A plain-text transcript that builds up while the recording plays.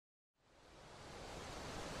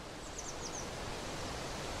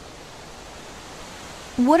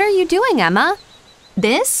What are you doing, Emma?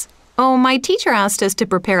 This? Oh, my teacher asked us to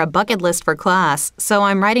prepare a bucket list for class, so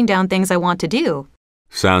I'm writing down things I want to do.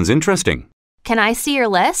 Sounds interesting. Can I see your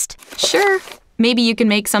list? Sure. Maybe you can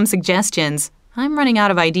make some suggestions. I'm running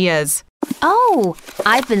out of ideas. Oh,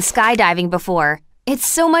 I've been skydiving before. It's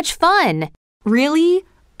so much fun. Really?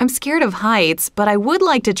 I'm scared of heights, but I would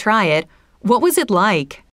like to try it. What was it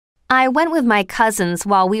like? I went with my cousins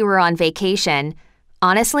while we were on vacation.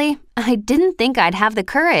 Honestly, I didn't think I'd have the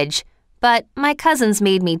courage, but my cousins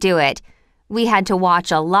made me do it. We had to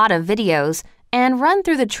watch a lot of videos and run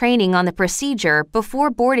through the training on the procedure before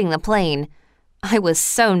boarding the plane. I was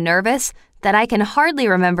so nervous that I can hardly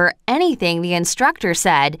remember anything the instructor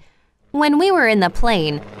said. When we were in the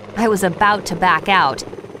plane, I was about to back out.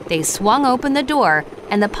 They swung open the door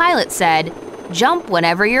and the pilot said, "Jump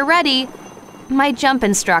whenever you're ready." My jump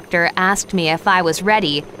instructor asked me if I was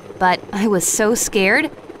ready, but I was so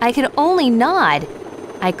scared I could only nod.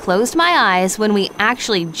 I closed my eyes when we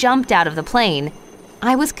actually jumped out of the plane.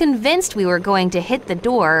 I was convinced we were going to hit the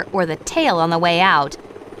door or the tail on the way out,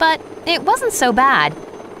 but it wasn't so bad.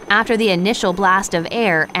 After the initial blast of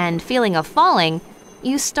air and feeling of falling,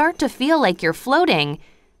 you start to feel like you're floating.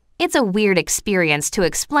 It's a weird experience to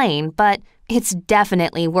explain, but it's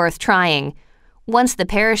definitely worth trying. Once the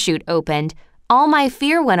parachute opened, all my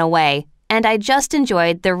fear went away, and I just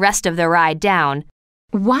enjoyed the rest of the ride down.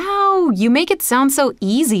 Wow, you make it sound so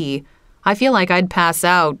easy. I feel like I'd pass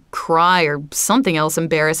out, cry, or something else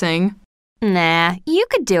embarrassing. Nah, you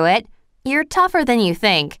could do it. You're tougher than you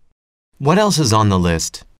think. What else is on the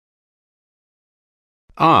list?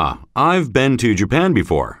 I've been to Japan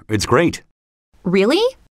before. It's great. Really?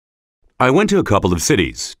 I went to a couple of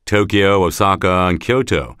cities, Tokyo, Osaka, and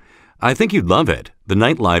Kyoto. I think you'd love it. The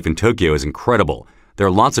nightlife in Tokyo is incredible. There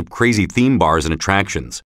are lots of crazy theme bars and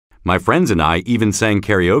attractions. My friends and I even sang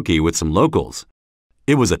karaoke with some locals.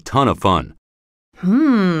 It was a ton of fun.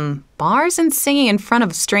 Bars and singing in front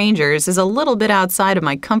of strangers is a little bit outside of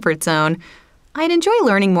my comfort zone. I'd enjoy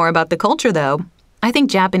learning more about the culture, though. I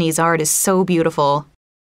think Japanese art is so beautiful.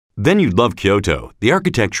 Then you'd love Kyoto. The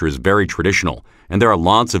architecture is very traditional, and there are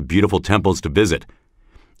lots of beautiful temples to visit.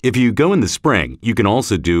 If you go in the spring, you can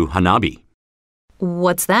also do hanabi.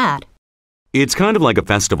 What's that? It's kind of like a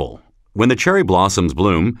festival. When the cherry blossoms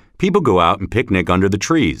bloom, people go out and picnic under the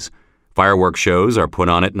trees. Fireworks shows are put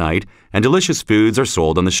on at night, and delicious foods are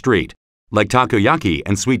sold on the street, like takoyaki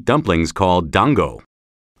and sweet dumplings called dango.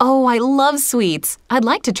 Oh, I love sweets. I'd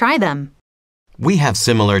like to try them. We have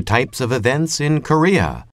similar types of events in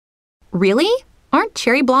Korea. Really? Aren't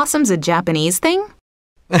cherry blossoms a Japanese thing?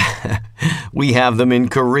 We have them in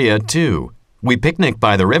Korea, too. We picnic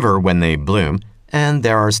by the river when they bloom, and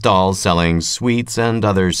there are stalls selling sweets and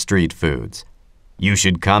other street foods. You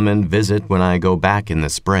should come and visit when I go back in the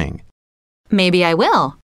spring. Maybe I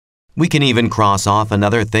will. We can even cross off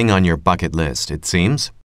another thing on your bucket list, it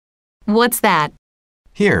seems. What's that?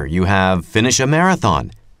 Here, you have finish a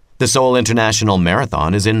marathon. The Seoul International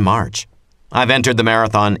Marathon is in March. I've entered the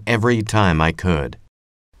marathon every time I could.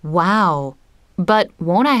 Wow. But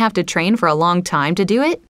won't I have to train for a long time to do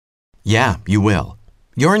it? Yeah, you will.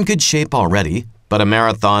 You're in good shape already, but a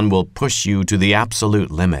marathon will push you to the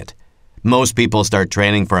absolute limit. Most people start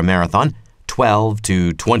training for a marathon 12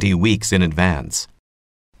 to 20 weeks in advance.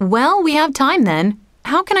 Well, we have time then.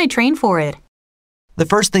 How can I train for it? The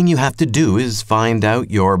first thing you have to do is find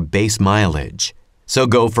out your base mileage. So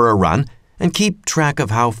go for a run and keep track of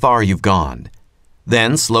how far you've gone.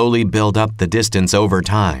 Then slowly build up the distance over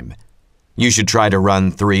time. You should try to run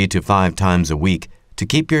 3 to 5 times a week to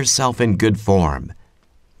keep yourself in good form.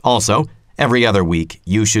 Also, every other week,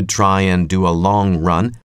 you should try and do a long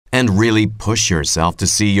run and really push yourself to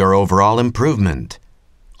see your overall improvement.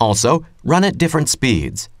 Also, run at different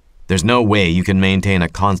speeds. There's no way you can maintain a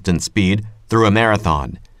constant speed through a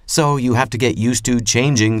marathon, so you have to get used to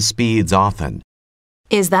changing speeds often.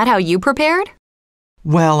 Is that how you prepared?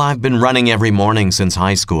 Well, I've been running every morning since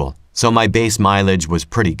high school, so my base mileage was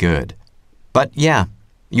pretty good. But yeah,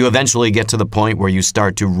 you eventually get to the point where you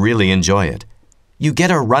start to really enjoy it. You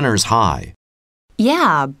get a runner's high.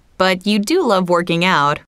 Yeah, but you do love working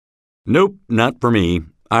out. Nope, not for me.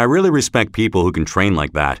 I really respect people who can train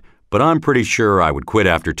like that, but I'm pretty sure I would quit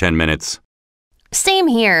after 10 minutes. Same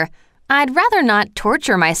here. I'd rather not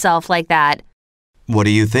torture myself like that. What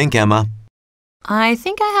do you think, Emma? I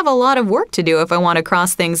think I have a lot of work to do if I want to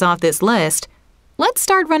cross things off this list. Let's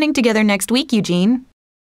start running together next week, Eugene.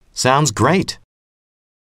 Sounds great.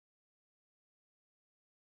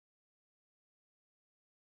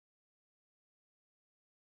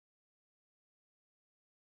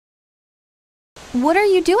 What are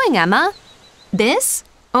you doing, Emma? This?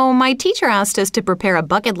 Oh, my teacher asked us to prepare a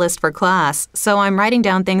bucket list for class, so I'm writing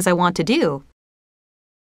down things I want to do.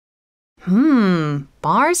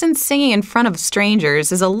 Bars and singing in front of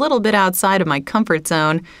strangers is a little bit outside of my comfort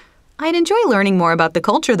zone. I'd enjoy learning more about the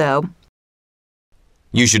culture, though.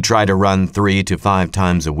 You should try to run 3 to 5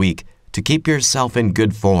 times a week to keep yourself in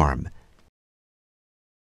good form.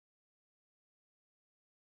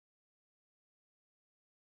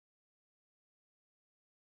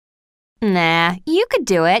 Nah, you could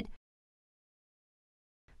do it.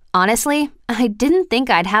 Honestly, I didn't think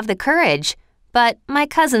I'd have the courage, but my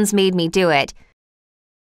cousins made me do it.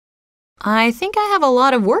 I think I have a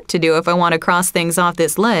lot of work to do if I want to cross things off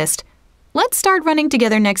this list. Let's start running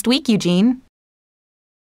together next week, Eugene.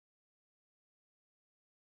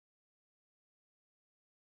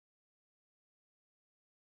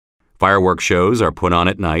 Fireworks shows are put on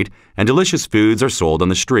at night, and delicious foods are sold on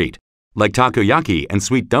the street, like takoyaki and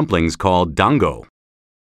sweet dumplings called dango.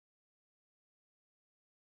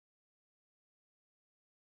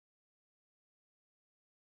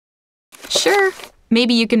 Sure.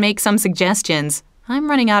 Maybe you can make some suggestions. I'm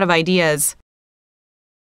running out of ideas.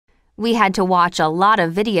 We had to watch a lot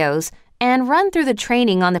of videos and run through the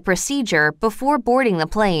training on the procedure before boarding the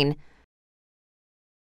plane.